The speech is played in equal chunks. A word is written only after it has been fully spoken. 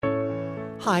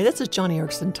Hi, this is Joni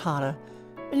Eareckson Tada.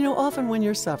 And often when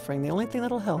you're suffering, the only thing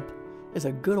that'll help is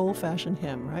a good old-fashioned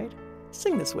hymn, right?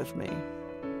 Sing this with me.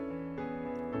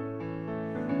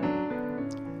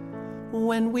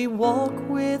 When we walk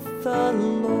with the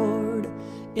Lord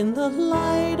in the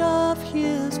light of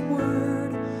His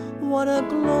word, what a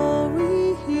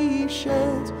glory He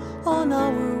sheds on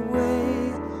our way.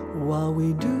 While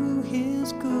we do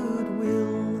His good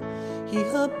will, He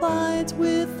abides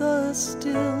with us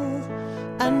still,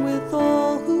 and with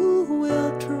all who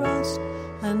will trust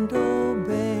and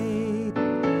obey.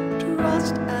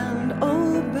 Trust and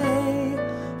obey,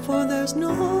 for there's no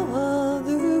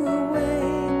other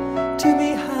way to be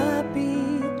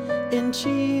happy in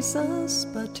Jesus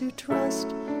but to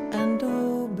trust and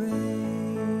obey.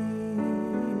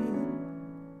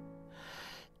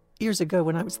 Years ago,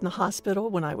 when I was in the hospital,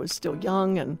 when I was still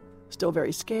young and still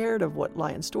very scared of what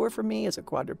lay in store for me as a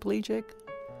quadriplegic,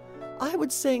 I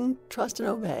would sing Trust and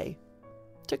Obey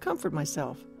to comfort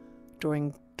myself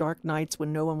during dark nights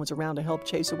when no one was around to help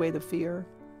chase away the fear.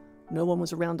 No one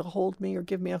was around to hold me or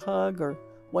give me a hug or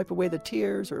wipe away the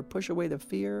tears or push away the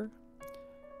fear.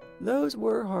 Those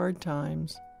were hard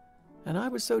times, and I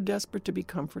was so desperate to be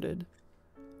comforted.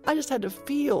 I just had to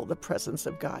feel the presence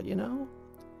of God,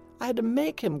 I had to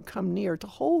make Him come near to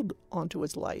hold onto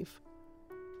His life,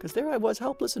 because there I was,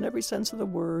 helpless in every sense of the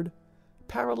word,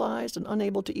 paralyzed and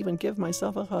unable to even give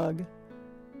myself a hug.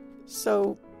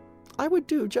 So I would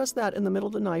do just that in the middle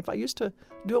of the night. I used to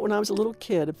do it when I was a little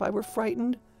kid. If I were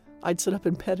frightened, I'd sit up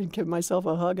in bed and give myself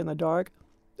a hug in the dark.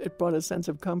 It brought a sense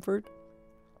of comfort.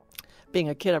 Being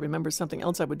a kid, I remember something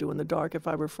else I would do in the dark if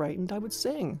I were frightened. I would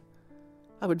sing.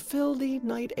 I would fill the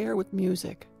night air with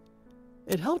music.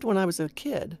 It helped when I was a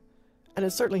kid, and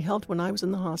it certainly helped when I was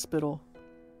in the hospital.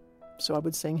 So I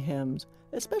would sing hymns,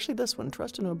 especially this one,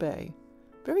 Trust and Obey,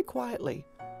 very quietly,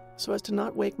 so as to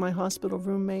not wake my hospital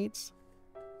roommates.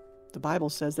 The Bible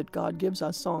says that God gives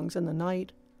us songs in the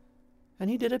night, and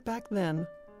He did it back then,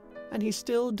 and He's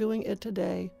still doing it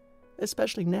today,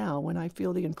 especially now when I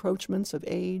feel the encroachments of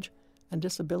age and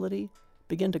disability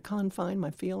begin to confine my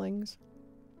feelings.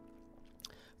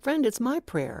 Friend, it's my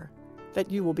prayer that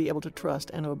you will be able to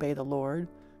trust and obey the Lord,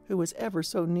 who is ever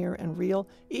so near and real,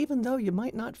 even though you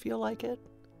might not feel like it.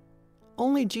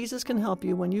 Only Jesus can help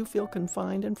you when you feel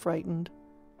confined and frightened.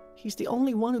 He's the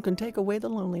only one who can take away the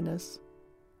loneliness.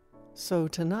 So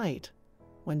tonight,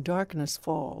 when darkness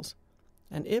falls,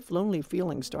 and if lonely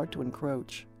feelings start to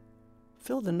encroach,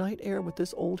 fill the night air with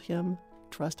this old hymn,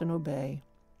 Trust and Obey.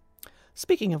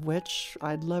 Speaking of which,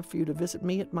 I'd love for you to visit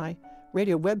me at my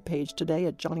radio webpage today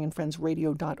at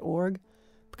johnnyandfriendsradio.org,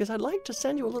 because I'd like to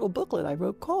send you a little booklet I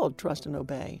wrote called Trust and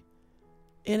Obey.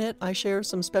 In it, I share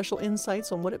some special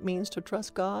insights on what it means to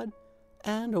trust God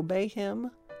and obey Him.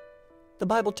 The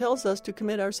Bible tells us to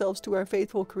commit ourselves to our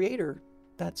faithful Creator.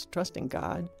 That's trusting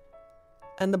God.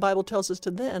 And the Bible tells us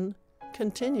to then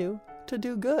continue to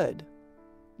do good.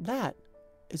 That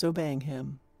is obeying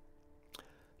Him.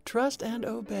 Trust and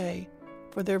obey,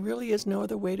 for there really is no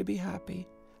other way to be happy.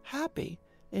 Happy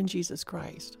in Jesus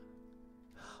Christ.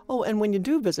 Oh, and when you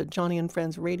do visit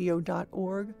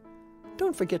johnnyandfriendsradio.org,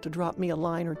 don't forget to drop me a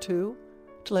line or two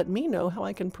to let me know how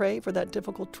I can pray for that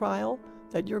difficult trial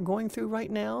that you're going through right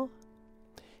now.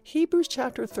 Hebrews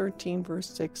chapter 13, verse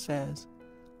 6 says,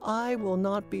 I will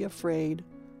not be afraid,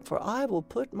 for I will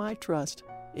put my trust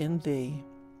in Thee.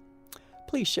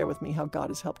 Please share with me how God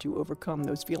has helped you overcome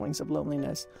those feelings of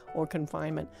loneliness or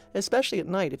confinement, especially at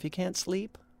night if you can't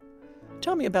sleep.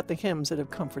 Tell me about the hymns that have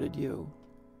comforted you.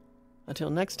 Until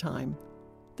next time,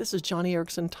 this is Joni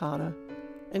Eareckson Tada,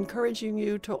 encouraging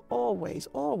you to always,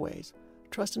 always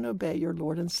trust and obey your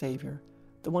Lord and Savior,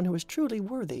 the one who is truly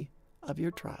worthy of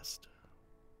your trust.